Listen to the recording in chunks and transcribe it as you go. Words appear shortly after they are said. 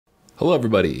Hello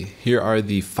everybody, here are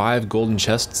the 5 golden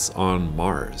chests on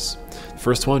Mars.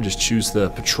 First one, just choose the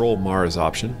Patrol Mars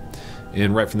option,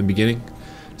 and right from the beginning,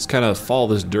 just kind of follow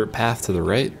this dirt path to the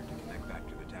right.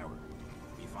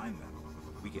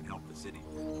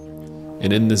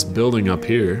 And in this building up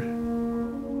here,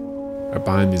 right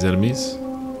behind these enemies,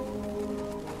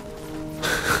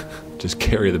 just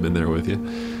carry them in there with you.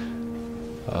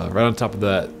 Right on top of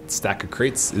that stack of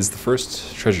crates is the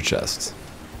first treasure chest.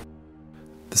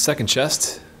 The second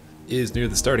chest is near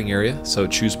the starting area, so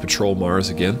choose Patrol Mars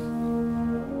again.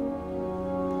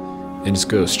 And just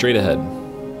go straight ahead.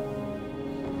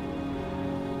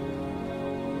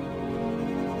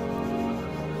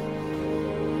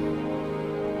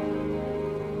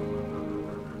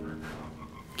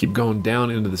 Keep going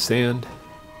down into the sand,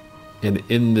 and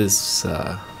in this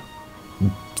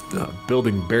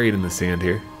building buried in the sand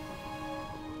here,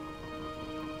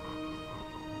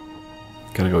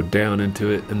 kind of go down into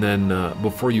it, and then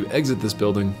before you exit this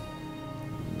building,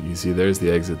 you see there's the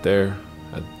exit there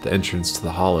at the entrance to the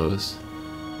hollows.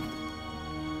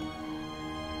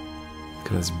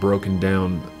 Kind of this broken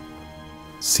down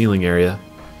ceiling area.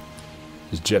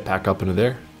 Just jetpack up into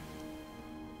there,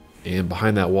 and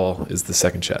behind that wall is the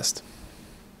second chest.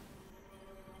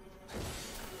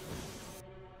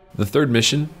 The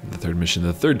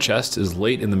third chest is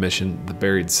late in the mission, the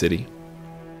buried city.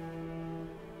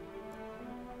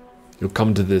 You'll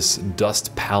come to this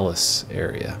Dust Palace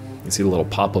area. You see the little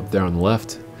pop-up there on the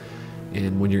left.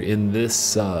 And when you're in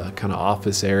this kind of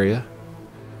office area,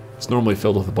 it's normally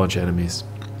filled with a bunch of enemies.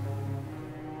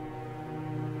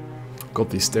 Go up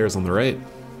these stairs on the right,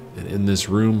 and in this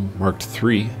room marked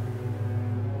 3,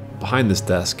 behind this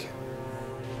desk,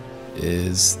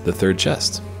 is the third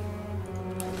chest.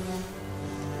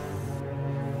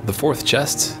 The fourth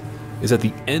chest is at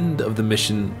the end of the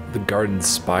mission, the Garden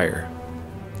Spire.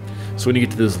 So when you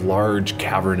get to this large,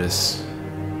 cavernous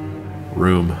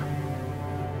room,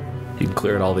 you can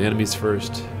clear out all the enemies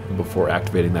first before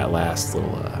activating that last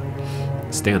little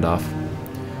standoff.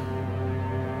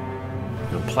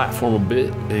 You'll platform a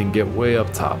bit and get way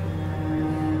up top.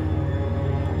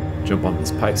 Jump on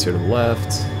these pipes here to the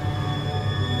left,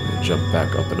 and jump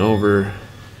back up and over,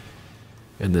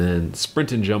 and then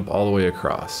sprint and jump all the way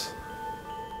across.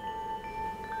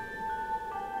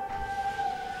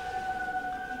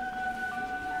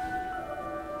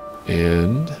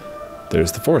 And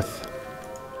there's the fourth.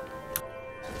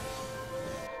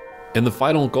 And the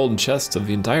final golden chest of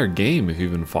the entire game, if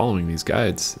you've been following these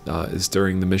guides, is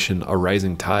during the mission A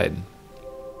Rising Tide.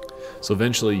 So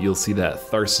eventually you'll see that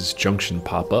Tharsis Junction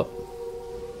pop up,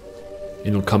 and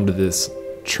you'll come to this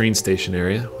train station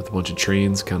area with a bunch of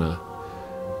trains kind of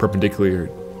perpendicular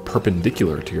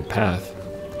to your path.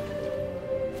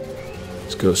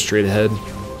 Just go straight ahead.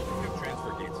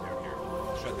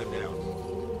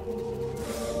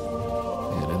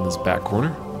 Back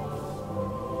corner.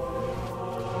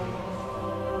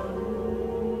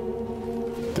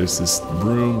 There's this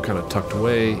room kind of tucked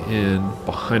away, and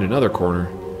behind another corner,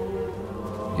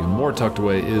 even more tucked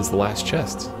away, is the last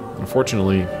chest.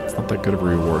 Unfortunately, it's not that good of a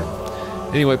reward.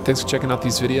 Anyway, thanks for checking out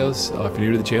these videos. If you're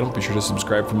new to the channel, be sure to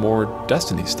subscribe for more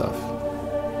Destiny stuff.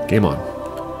 Game on.